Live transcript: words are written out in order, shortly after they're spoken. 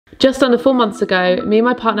Just under 4 months ago, me and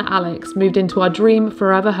my partner Alex moved into our dream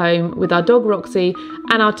forever home with our dog Roxy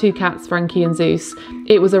and our 2 cats Frankie and Zeus.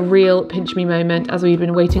 It was a real pinch me moment as we'd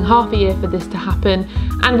been waiting half a year for this to happen,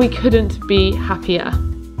 and we couldn't be happier.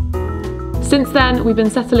 Since then, we've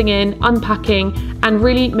been settling in, unpacking, and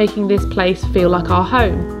really making this place feel like our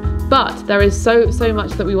home. But there is so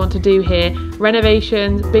much that we want to do here.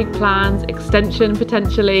 Renovations, big plans, extension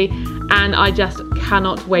potentially, and I just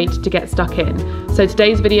cannot wait to get stuck in. So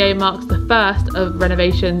today's video marks the first of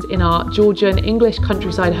renovations in our Georgian English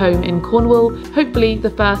countryside home in Cornwall, hopefully the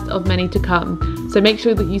first of many to come. So make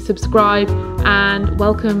sure that you subscribe and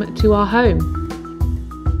welcome to our home.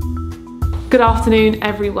 Good afternoon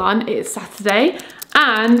everyone, it's Saturday,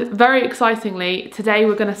 and very excitingly, today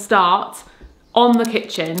we're going to start on the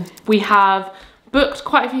kitchen. We have booked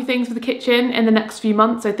quite a few things for the kitchen in the next few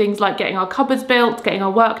months, so things like getting our cupboards built, getting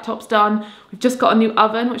our worktops done. We've just got a new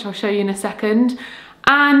oven, which I'll show you in a second.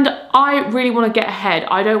 And I really want to get ahead.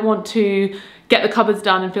 I don't want to get the cupboards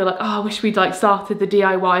done and feel like, oh, I wish we'd like started the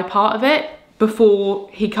DIY part of it before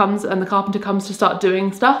he comes and the carpenter comes to start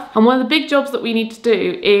doing stuff. And one of the big jobs that we need to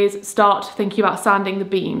do is start thinking about sanding the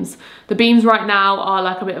beams. The beams right now are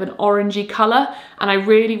like a bit of an orangey colour, and I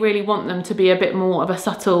really want them to be a bit more of a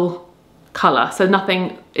subtle colour, so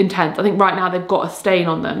nothing intense. I think right now they've got a stain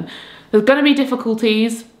on them. There's going to be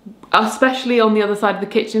difficulties, especially on the other side of the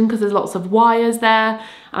kitchen, because there's lots of wires there,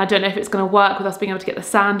 and I don't know if it's going to work with us being able to get the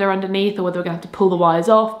sander underneath or whether we're going to have to pull the wires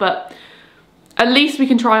off, but at least we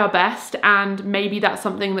can try our best, and maybe that's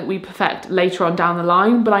something that we perfect later on down the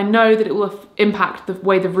line. But I know that it will impact the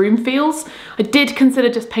way the room feels. I did consider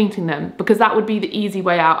just painting them, because that would be the easy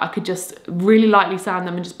way out. I could just really lightly sand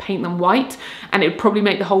them and just paint them white, and it would probably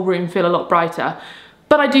make the whole room feel a lot brighter.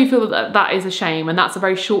 But I do feel that that is a shame, and that's a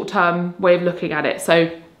very short-term way of looking at it. So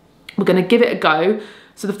we're going to give it a go.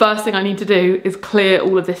 So the first thing I need to do is clear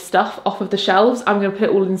all of this stuff off of the shelves. I'm going to put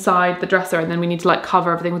it all inside the dresser, and then we need to like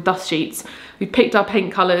cover everything with dust sheets. We've picked our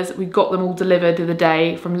paint colours, we've got them all delivered the other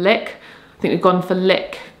day from Lick. I think we've gone for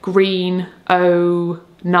Lick Green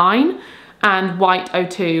 09 and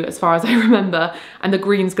White 02 as far as I remember. And the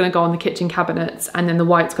green's going to go on the kitchen cabinets, and then the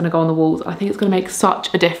white's going to go on the walls. I think it's going to make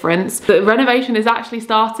such a difference. The renovation is actually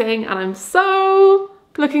starting, and I'm so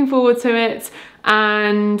looking forward to it.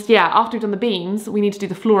 And yeah, after we've done the beams, we need to do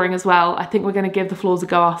the flooring as well. I think we're going to give the floors a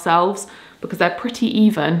go ourselves, because they're pretty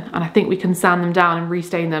even, and I think we can sand them down and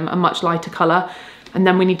restain them a much lighter colour. And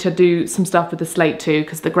then we need to do some stuff with the slate too,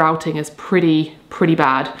 because the grouting is pretty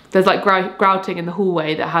bad. There's like grouting in the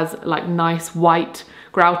hallway that has like nice white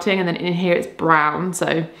grouting, and then in here it's brown.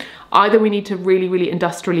 So either we need to really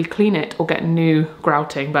industrially clean it or get new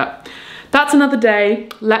grouting, but that's another day.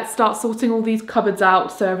 Let's start sorting all these cupboards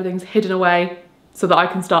out so everything's hidden away so that I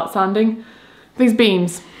can start sanding these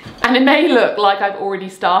beams. And it may look like I've already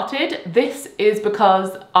started. This is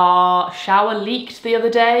because our shower leaked the other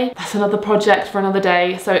day. That's another project for another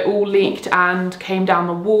day. So it all leaked and came down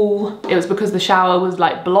the wall. It was because the shower was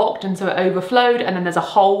like blocked, and so it overflowed, and then there's a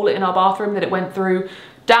hole in our bathroom that it went through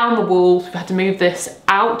down the wall. We've had to move this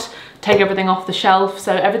out, take everything off the shelf.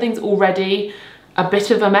 So everything's already a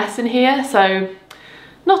bit of a mess in here, so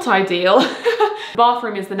not ideal. The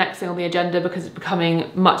bathroom is the next thing on the agenda, because it's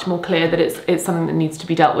becoming much more clear that it's something that needs to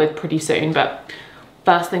be dealt with pretty soon. But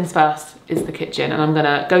first things first is the kitchen, and I'm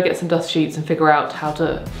gonna go get some dust sheets and figure out how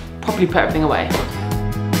to properly put everything away.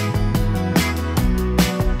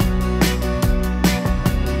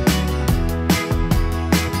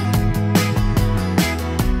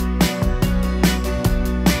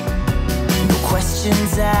 No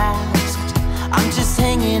questions asked, I'm just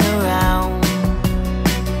hanging around.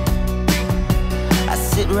 I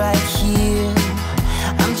sit right here,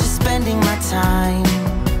 I'm just spending my time.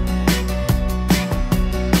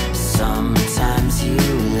 Sometimes you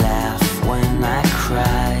laugh when I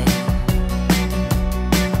cry.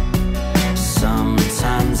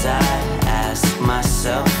 Sometimes I ask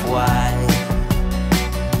myself why.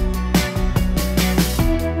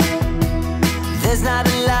 There's not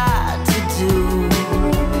a lot to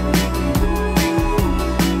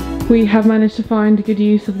do. We have managed to find good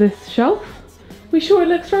use of this shelf. We sure it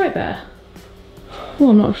looks right there? Well,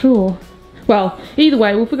 I'm not sure. Well, either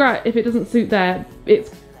way, we'll figure out if it doesn't suit there.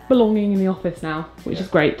 It's belonging in the office now, which is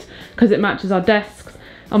great, because it matches our desks,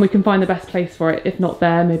 and we can find the best place for it. If not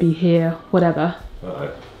there, maybe here, whatever.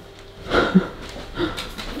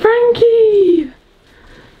 Frankie!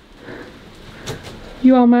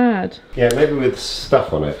 You are mad. Yeah, maybe with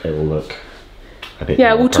stuff on it, it will look a bit Yeah,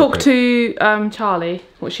 more we'll talk appropriate. to Charlie,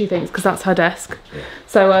 what she thinks, because that's her desk. Yeah.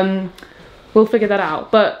 So we'll figure that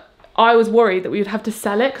out. But I was worried that we would have to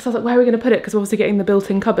sell it because I was like, where are we going to put it? Because we're obviously getting the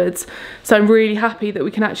built-in cupboards. So I'm really happy that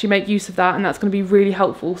we can actually make use of that, and that's going to be really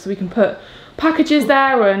helpful. So we can put packages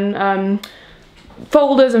there and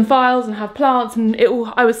folders and files and have plants, and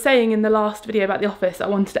I was saying in the last video about the office that I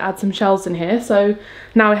wanted to add some shelves in here. So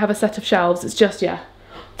now we have a set of shelves. It's just, yeah.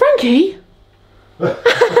 Frankie!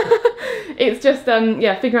 It's just,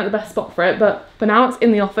 yeah, figuring out the best spot for it. But for now it's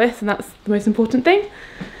in the office, and that's the most important thing.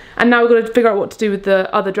 And now we've got to figure out what to do with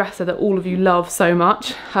the other dresser that all of you love so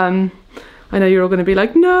much. I know you're all going to be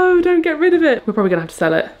like, no, don't get rid of it. We're probably going to have to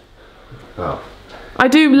sell it. Oh. I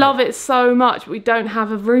do love it so much, but we don't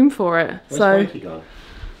have a room for it. Where's Frankie gone?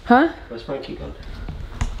 Huh? Where's Frankie gone?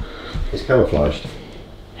 He's camouflaged.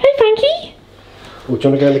 Hey, Frankie. Oh, do you want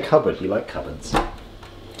to go in the cupboard? You like cupboards.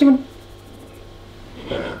 Do you want...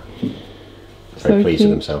 He's very pleased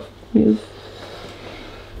with himself. Yes.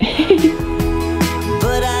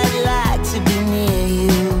 But I'd like to be near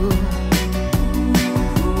you.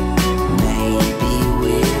 Maybe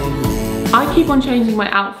we'll live. I keep on changing my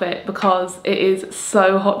outfit because it is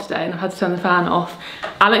so hot today and I've had to turn the fan off.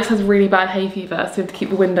 Alex has really bad hay fever, so we have to keep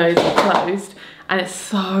the windows closed, and it's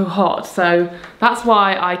so hot. So that's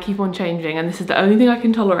why I keep on changing, and this is the only thing I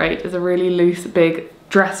can tolerate is a really loose, big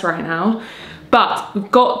dress right now. But we've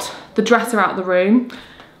got the dresser out of the room.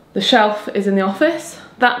 The shelf is in the office.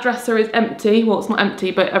 That dresser is empty. Well, it's not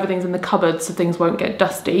empty, but everything's in the cupboard so things won't get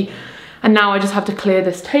dusty. And now I just have to clear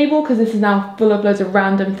this table because this is now full of loads of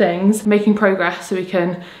random things. Making progress so we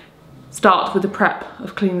can start with the prep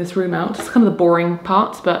of cleaning this room out. It's kind of the boring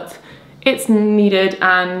part, but it's needed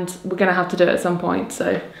and we're gonna have to do it at some point. So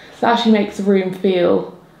it actually makes the room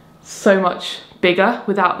feel so much bigger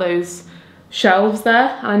without those shelves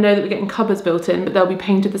there. And I know that we're getting cupboards built in, but they'll be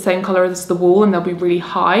painted the same colour as the wall and they'll be really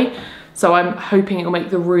high. So I'm hoping it'll make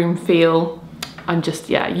the room feel,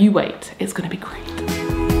 yeah, you wait, it's gonna be great.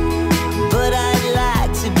 But I'd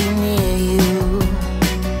like to be near you.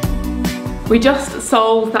 We just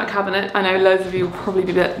sold that cabinet. I know loads of you will probably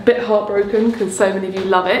be a bit heartbroken because so many of you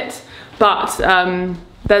love it, but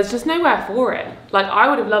there's just nowhere for it. Like, I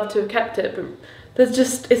would have loved to have kept it, but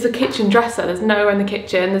it's a kitchen dresser. There's nowhere in the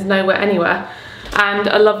kitchen, there's nowhere anywhere. And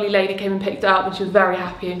a lovely lady came and picked it up and she was very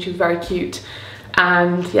happy and she was very cute.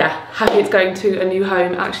 And yeah, happy it's going to a new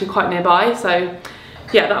home actually quite nearby. So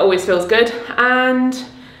yeah, that always feels good. And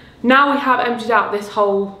now we have emptied out this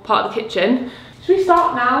whole part of the kitchen. Should we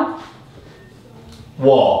start now?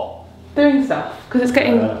 What? Doing stuff, because it's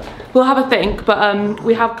getting, we'll have a think, but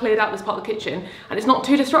we have cleared out this part of the kitchen and it's not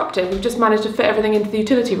too disruptive. We've just managed to fit everything into the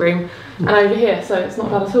utility room and over here, so it's not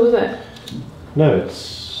bad at all, is it? No,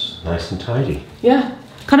 it's nice and tidy. Yeah,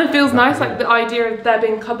 kind of feels nice, like the idea of there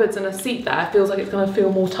being cupboards and a seat there feels like it's going to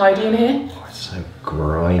feel more tidy in here. Oh, it's so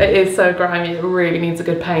grimy. It is so grimy, it really needs a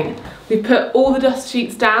good paint. We've put all the dust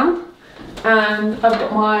sheets down and I've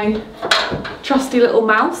got my trusty little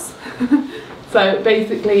mouse. So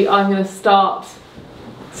basically I'm going to start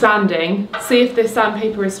sanding, see if this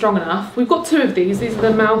sandpaper is strong enough. We've got two of these are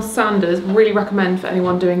the mouse sanders. Really recommend for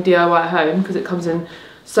anyone doing DIY at home because it comes in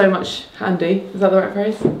so much handy. Is that the right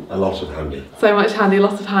phrase? A lot of handy. So much handy,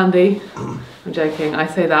 lots of handy. I'm joking, I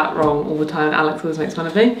say that wrong all the time. Alex always makes fun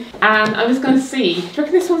of me. And I'm just going to see, do you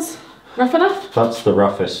reckon this one's rough enough? That's the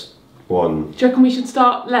roughest one. Do you reckon we should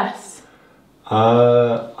start less?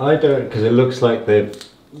 I don't, because it looks like they've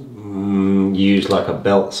used like a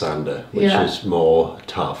belt sander, which is more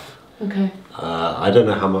tough. Okay. I don't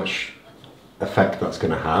know how much effect that's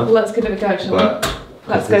going to have. Well, let's give it a go, shall we?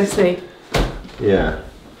 Let's go see. Yeah.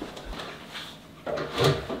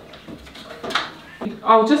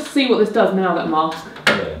 I'll just see what this does and then I'll get a mask.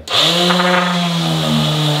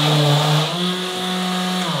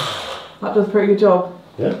 That does a pretty good job.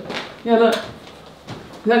 Yeah? Yeah, look.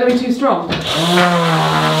 Is that going to be too strong?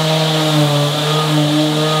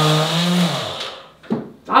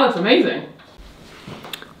 That looks amazing.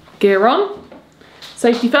 Gear on.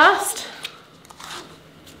 Safety first.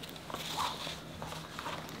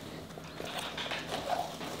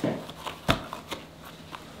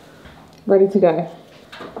 Ready to go.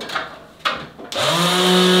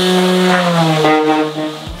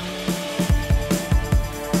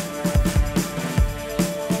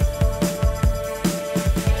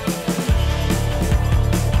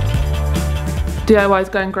 DIY is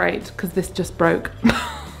going great because this just broke.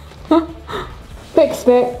 Fixed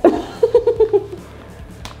it.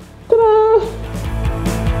 Ta-da!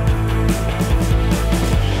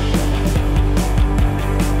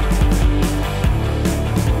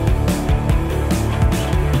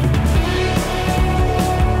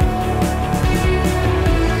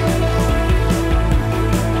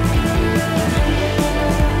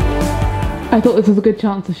 I thought this was a good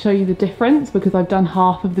chance to show you the difference because I've done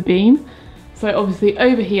half of the beam. So obviously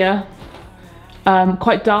over here,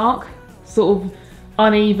 quite dark, sort of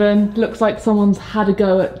uneven, looks like someone's had a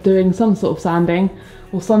go at doing some sort of sanding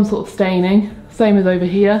or some sort of staining. Same as over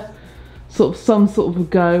here, sort of some sort of a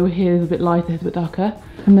go. Here's a bit lighter, here's a bit darker.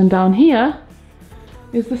 And then down here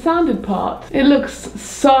is the sanded part. It looks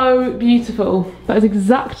so beautiful. That is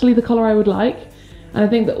exactly the colour I would like. And I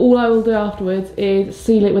think that all I will do afterwards is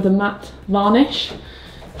seal it with a matte varnish,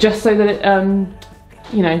 just so that it,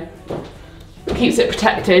 you know, keeps it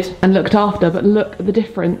protected and looked after. But look at the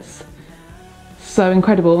difference. So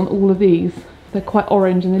incredible on all of these. They're quite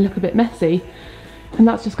orange and they look a bit messy. And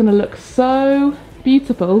that's just gonna look so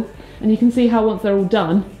beautiful. And you can see how once they're all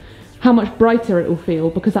done, how much brighter it will feel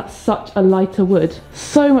because that's such a lighter wood.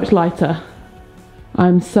 So much lighter.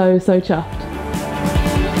 I'm so chuffed.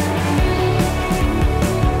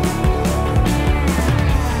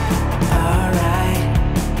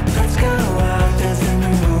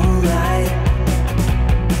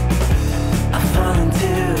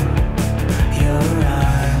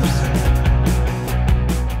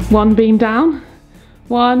 One beam down.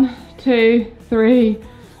 1, 2, 3,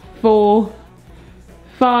 4,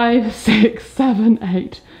 5, 6, 7,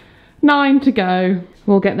 8, 9 to go.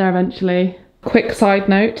 We'll get there eventually. Quick side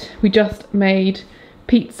note, we just made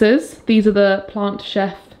pizzas. These are the Plant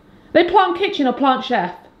Chef. Are they Plant Kitchen or Plant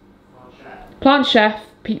Chef? Plant Chef. Plant Chef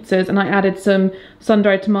pizzas, and I added some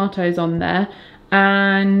sun-dried tomatoes on there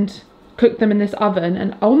and cooked them in this oven.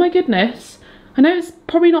 And oh my goodness, I know it's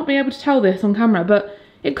probably not being able to tell this on camera, but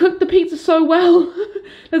it cooked the pizza so well.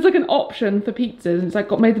 There's like an option for pizzas, and it's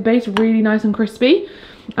like made the base really nice and crispy,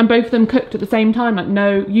 and both of them cooked at the same time. Like,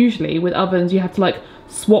 no, usually with ovens you have to like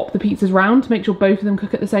swap the pizzas round to make sure both of them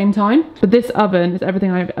cook at the same time. But this oven is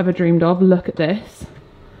everything I've ever dreamed of. Look at this.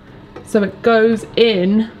 So it goes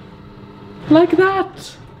in like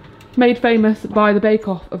that. Made famous by the Bake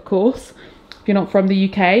Off, of course. If you're not from the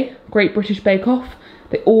UK, Great British Bake Off,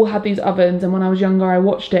 they all had these ovens, and when I was younger I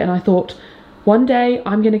watched it and I thought, one day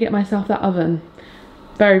I'm gonna get myself that oven.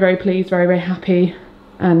 Very pleased, very happy,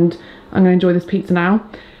 and I'm gonna enjoy this pizza now.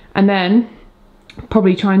 And then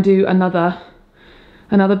probably try and do another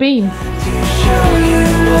beam.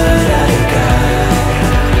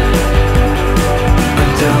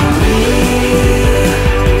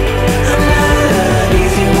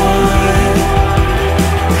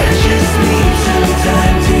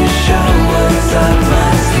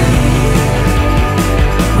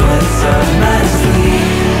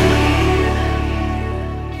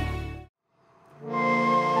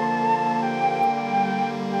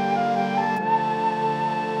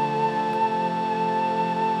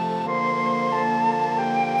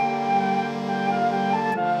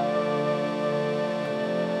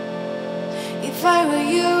 If I were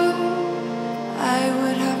you, I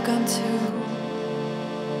would have gone too.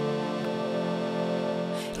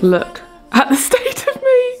 Look at the state of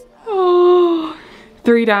me. Oh,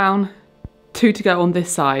 3 down, 2 to go on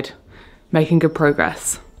this side. Making good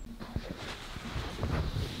progress.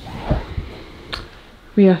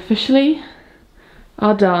 We officially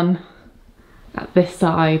are done at this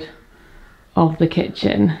side of the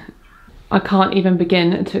kitchen. I can't even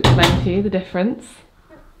begin to explain to you the difference.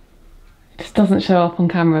 It just doesn't show up on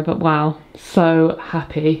camera, but wow, so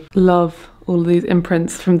happy. Love all of these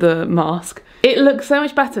imprints from the mask. It looks so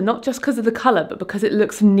much better, not just because of the colour, but because it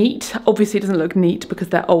looks neat. Obviously it doesn't look neat because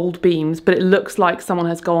they're old beams, but it looks like someone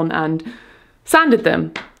has gone and sanded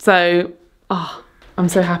them. So, oh, I'm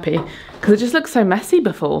so happy, because it just looked so messy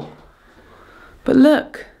before. But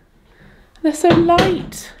look, they're so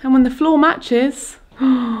light, and when the floor matches,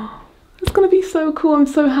 oh, it's gonna be so cool. I'm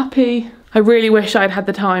so happy. I really wish I'd had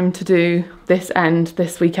the time to do this end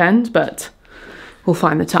this weekend, but we'll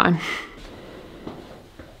find the time.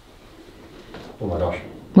 Oh my gosh.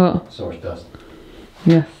 What? So much dust.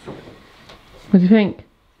 Yes. What do you think?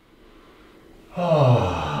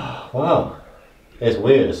 Oh, wow. It's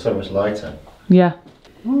weird, it's so much lighter. Yeah.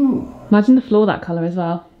 Imagine the floor that colour as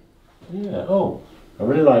well. Yeah, oh. I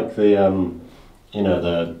really like the, you know,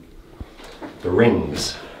 the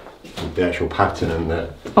rings. The actual pattern and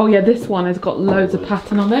the... Oh yeah, this one has got loads of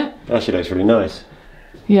pattern on it. Actually looks really nice.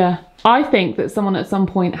 Yeah. I think that someone at some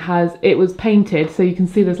point it was painted, so you can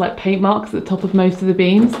see there's like paint marks at the top of most of the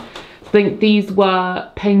beams. I think these were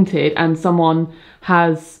painted and someone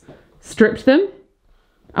has stripped them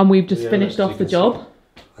and we've just finished off the job.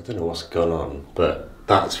 I don't know what's gone on, but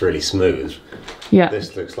that's really smooth. Yeah.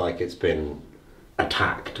 This looks like it's been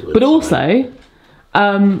attacked. But also,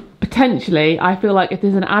 potentially, I feel like if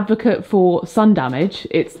there's an advocate for sun damage,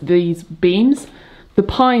 it's these beams. The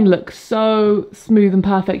pine looks so smooth and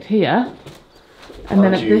perfect here. And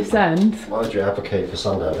then at this end... Why would you advocate for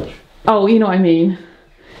sun damage? Oh, you know what I mean.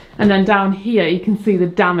 And then down here you can see the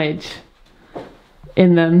damage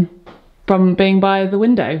in them from being by the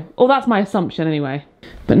window. Or that's my assumption anyway.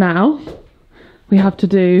 But now we have to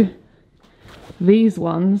do these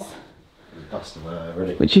ones,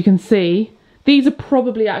 Really. which you can see. These are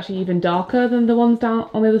probably actually even darker than the ones down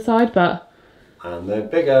on the other side, but... And they're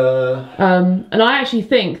bigger. And I actually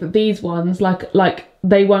think that these ones, like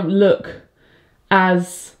they won't look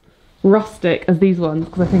as rustic as these ones,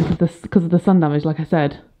 because I think because of the sun damage, like I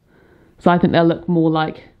said. So I think they'll look more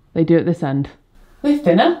like they do at this end. Are they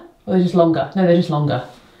thinner? Or are they just longer? No, they're just longer.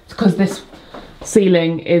 It's because this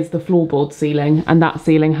ceiling is the floorboard ceiling, and that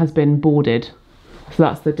ceiling has been boarded. So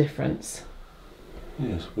that's the difference.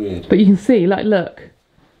 Yeah, it's weird. But you can see, like, look,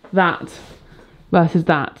 that versus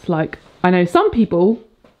that. Like, I know some people's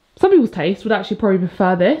taste would actually probably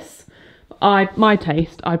prefer this. My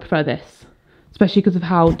taste, I prefer this. Especially because of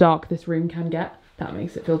how dark this room can get. That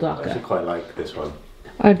makes it feel darker. I actually quite like this one.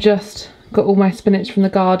 I've just got all my spinach from the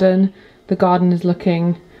garden. The garden is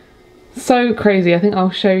looking so crazy. I think I'll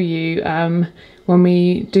show you when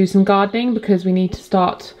we do some gardening, because we need to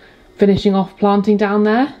start finishing off planting down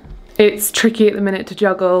there. It's tricky at the minute to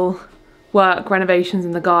juggle work, renovations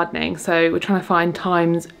and the gardening, so we're trying to find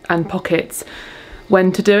times and pockets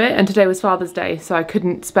when to do it. And today was Father's Day, so I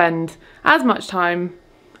couldn't spend as much time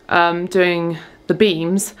doing the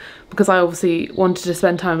beams, because I obviously wanted to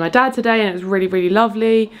spend time with my dad today, and it was really, really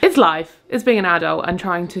lovely. It's life, it's being an adult and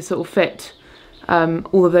trying to sort of fit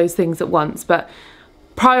all of those things at once. But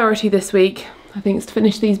priority this week, I think, is to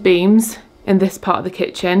finish these beams in this part of the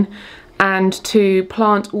kitchen, and to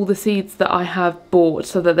plant all the seeds that I have bought,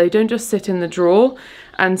 so that they don't just sit in the drawer,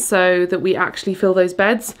 and so that we actually fill those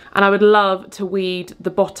beds. And I would love to weed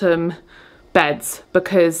the bottom beds,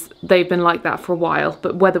 because they've been like that for a while,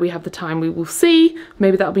 but whether we have the time we will see.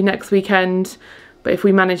 Maybe that'll be next weekend. But if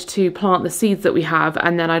we manage to plant the seeds that we have,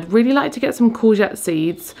 and then I'd really like to get some courgette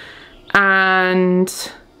seeds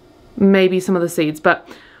and maybe some other seeds. But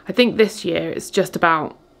I think this year it's just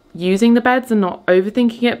about using the beds and not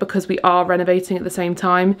overthinking it, because we are renovating at the same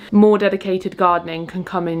time. More dedicated gardening can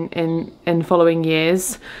come in following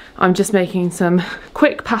years. I'm just making some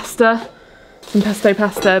quick pasta, some pesto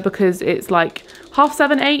pasta, because it's like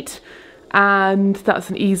 7:30, 8, and that's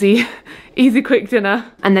an easy quick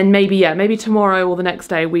dinner. And then maybe tomorrow or the next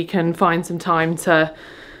day we can find some time to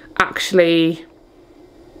actually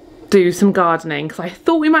do some gardening, because I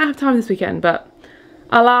thought we might have time this weekend, but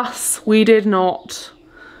alas, we did not.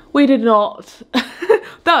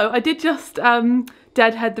 Though I did just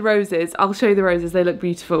deadhead the roses. I'll show you the roses, they look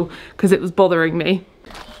beautiful, because it was bothering me.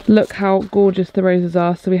 Look how gorgeous the roses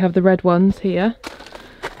are. So we have the red ones here,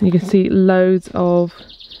 and you can see loads of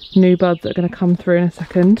new buds that are going to come through in a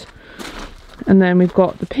second. And then we've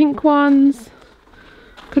got the pink ones.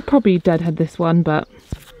 Could probably deadhead this one, but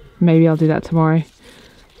maybe I'll do that tomorrow.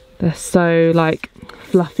 They're so like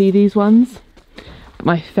fluffy, these ones. But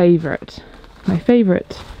my favourite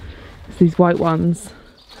is these white ones.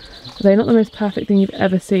 They're not the most perfect thing you've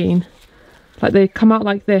ever seen. Like, they come out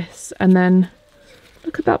like this, and then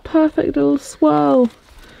look at that perfect little swirl.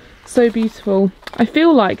 So beautiful. I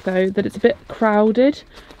feel like, though, that it's a bit crowded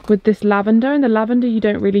with this lavender, and the lavender, you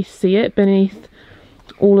don't really see it beneath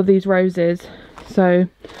all of these roses. So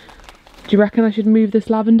do you reckon I should move this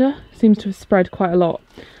lavender? It seems to have spread quite a lot.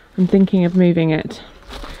 I'm thinking of moving it.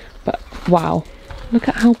 But wow, look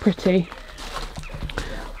at how pretty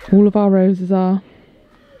all of our roses are.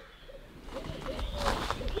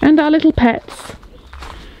 And our little pets.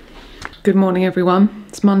 Good morning, everyone.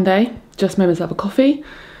 It's Monday. Just made myself a coffee.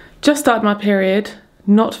 Just started my period.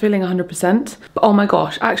 Not feeling 100%. But oh my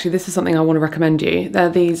gosh, actually this is something I want to recommend you. They're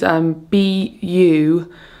these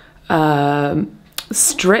BU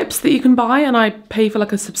strips that you can buy, and I pay for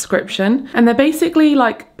like a subscription. And they're basically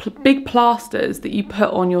like big plasters that you put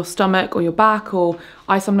on your stomach or your back, or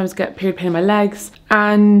I sometimes get period pain in my legs.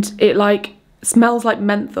 And it like smells like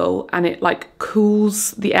menthol, and it like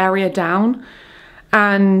cools the area down.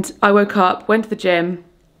 And I woke up, went to the gym,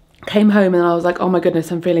 came home, and I was like, oh my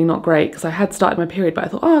goodness, I'm feeling not great, because I had started my period, but I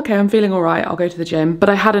thought, oh okay, I'm feeling all right, I'll go to the gym. But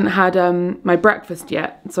I hadn't had my breakfast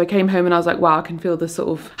yet, so I came home and I was like, wow, I can feel this sort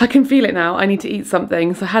of, I can feel it now, I need to eat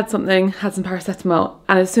something. So I had something, had some paracetamol,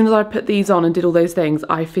 and as soon as I put these on and did all those things,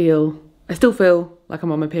 I still feel like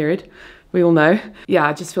I'm on my period. We all know. Yeah,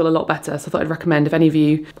 I just feel a lot better. So I thought I'd recommend if any of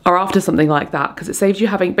you are after something like that, because it saves you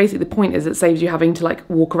having, basically the point is it saves you having to like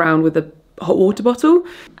walk around with a hot water bottle,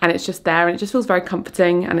 and it's just there, and it just feels very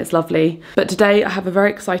comforting, and it's lovely. But today I have a very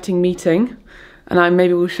exciting meeting, and I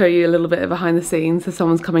maybe will show you a little bit of behind the scenes. So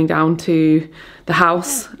someone's coming down to the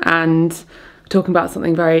house and talking about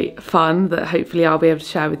something very fun that hopefully I'll be able to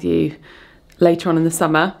share with you later on in the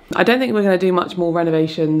summer. I don't think we're going to do much more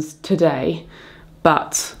renovations today,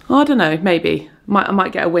 but I don't know, maybe. I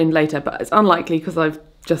might get a wind later, but it's unlikely because I've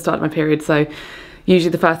just started my period, so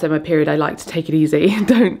usually the first day of my period I like to take it easy.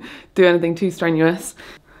 Don't do anything too strenuous.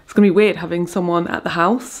 It's gonna be weird having someone at the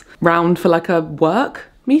house round for like a work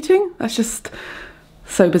meeting. That's just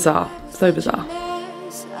so bizarre, so bizarre.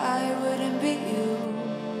 I wouldn't be you,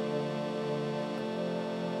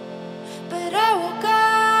 but I woke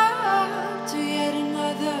up to yet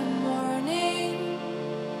another morning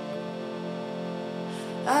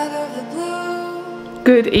out of the blue.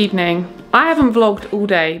 Good evening. I haven't vlogged all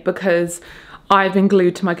day because I've been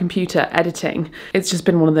glued to my computer editing. It's just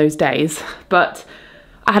been one of those days, but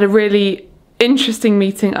I had a really interesting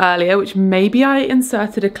meeting earlier, which maybe I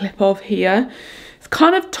inserted a clip of here. It's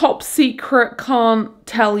kind of top secret, can't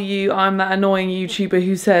tell you I'm that annoying YouTuber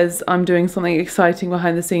who says I'm doing something exciting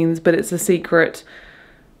behind the scenes, but it's a secret.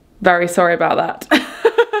 Very sorry about that.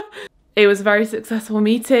 It was a very successful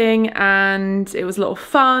meeting and it was a lot of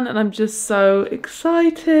fun and I'm just so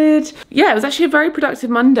excited. Yeah, it was actually a very productive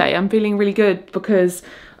Monday. I'm feeling really good because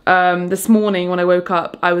this morning when I woke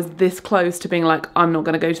up, I was this close to being like, I'm not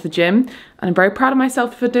gonna go to the gym. And I'm very proud of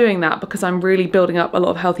myself for doing that because I'm really building up a lot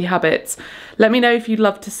of healthy habits. Let me know if you'd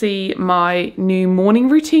love to see my new morning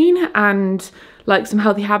routine and like some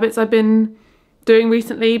healthy habits I've been doing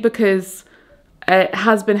recently, because it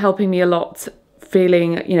has been helping me a lot,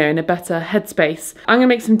 feeling, you know, in a better headspace. I'm gonna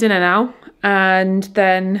make some dinner now and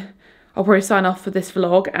then I'll probably sign off for this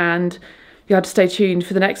vlog, and you'll have to stay tuned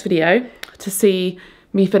for the next video to see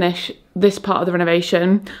me finish this part of the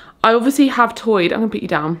renovation. I obviously have toyed, I'm gonna put you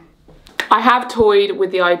down. I have toyed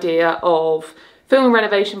with the idea of filming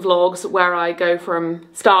renovation vlogs where I go from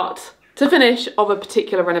start to finish of a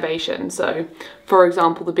particular renovation. So for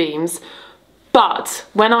example, the beams. But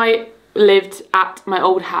when I lived at my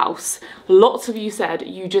old house, lots of you said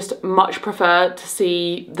you just much prefer to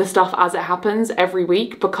see the stuff as it happens every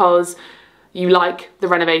week because you like the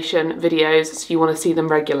renovation videos, so you want to see them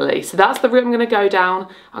regularly. So that's the route I'm going to go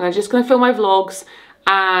down. I'm just going to film my vlogs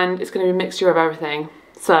and it's going to be a mixture of everything.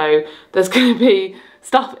 So there's going to be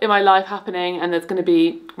stuff in my life happening and there's going to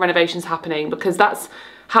be renovations happening, because that's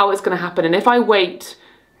how it's going to happen. And if I wait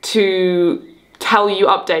to tell you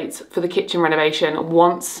updates for the kitchen renovation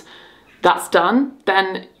once that's done,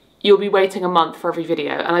 then you'll be waiting a month for every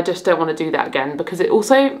video, and I just don't want to do that again, because it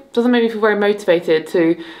also doesn't make me feel very motivated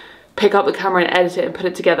to pick up the camera and edit it and put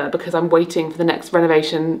it together, because I'm waiting for the next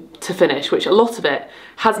renovation to finish, which a lot of it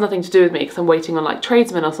has nothing to do with me because I'm waiting on like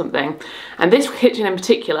tradesmen or something. And this kitchen in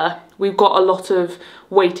particular, we've got a lot of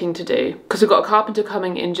waiting to do because we've got a carpenter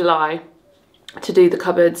coming in July to do the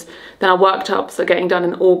cupboards, then our worktops are getting done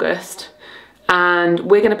in August, and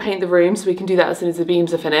we're going to paint the room so we can do that as soon as the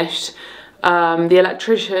beams are finished. The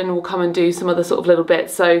electrician will come and do some other sort of little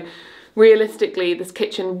bits. So realistically, this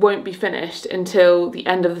kitchen won't be finished until the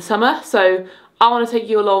end of the summer. So I want to take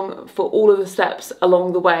you along for all of the steps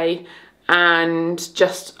along the way and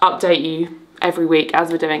just update you every week as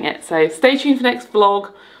we're doing it. So stay tuned for next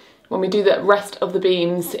vlog when we do the rest of the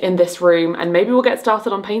beams in this room, and maybe we'll get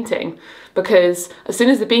started on painting, because as soon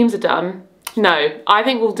as the beams are done, no, I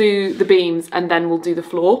think we'll do the beams and then we'll do the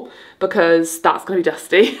floor, because that's going to be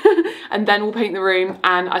dusty. And then we'll paint the room,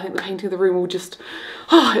 and I think the painting of the room will just,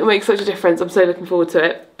 oh, it'll make such a difference. I'm so looking forward to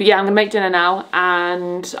it. But yeah, I'm going to make dinner now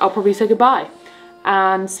and I'll probably say goodbye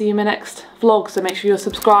and see you in my next vlog. So make sure you're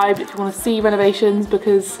subscribed if you want to see renovations,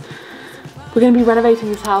 because we're going to be renovating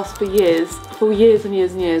this house for years and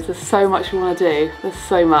years and years. There's so much we want to do. There's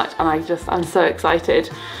so much, and I'm so excited.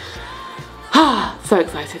 So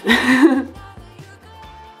excited.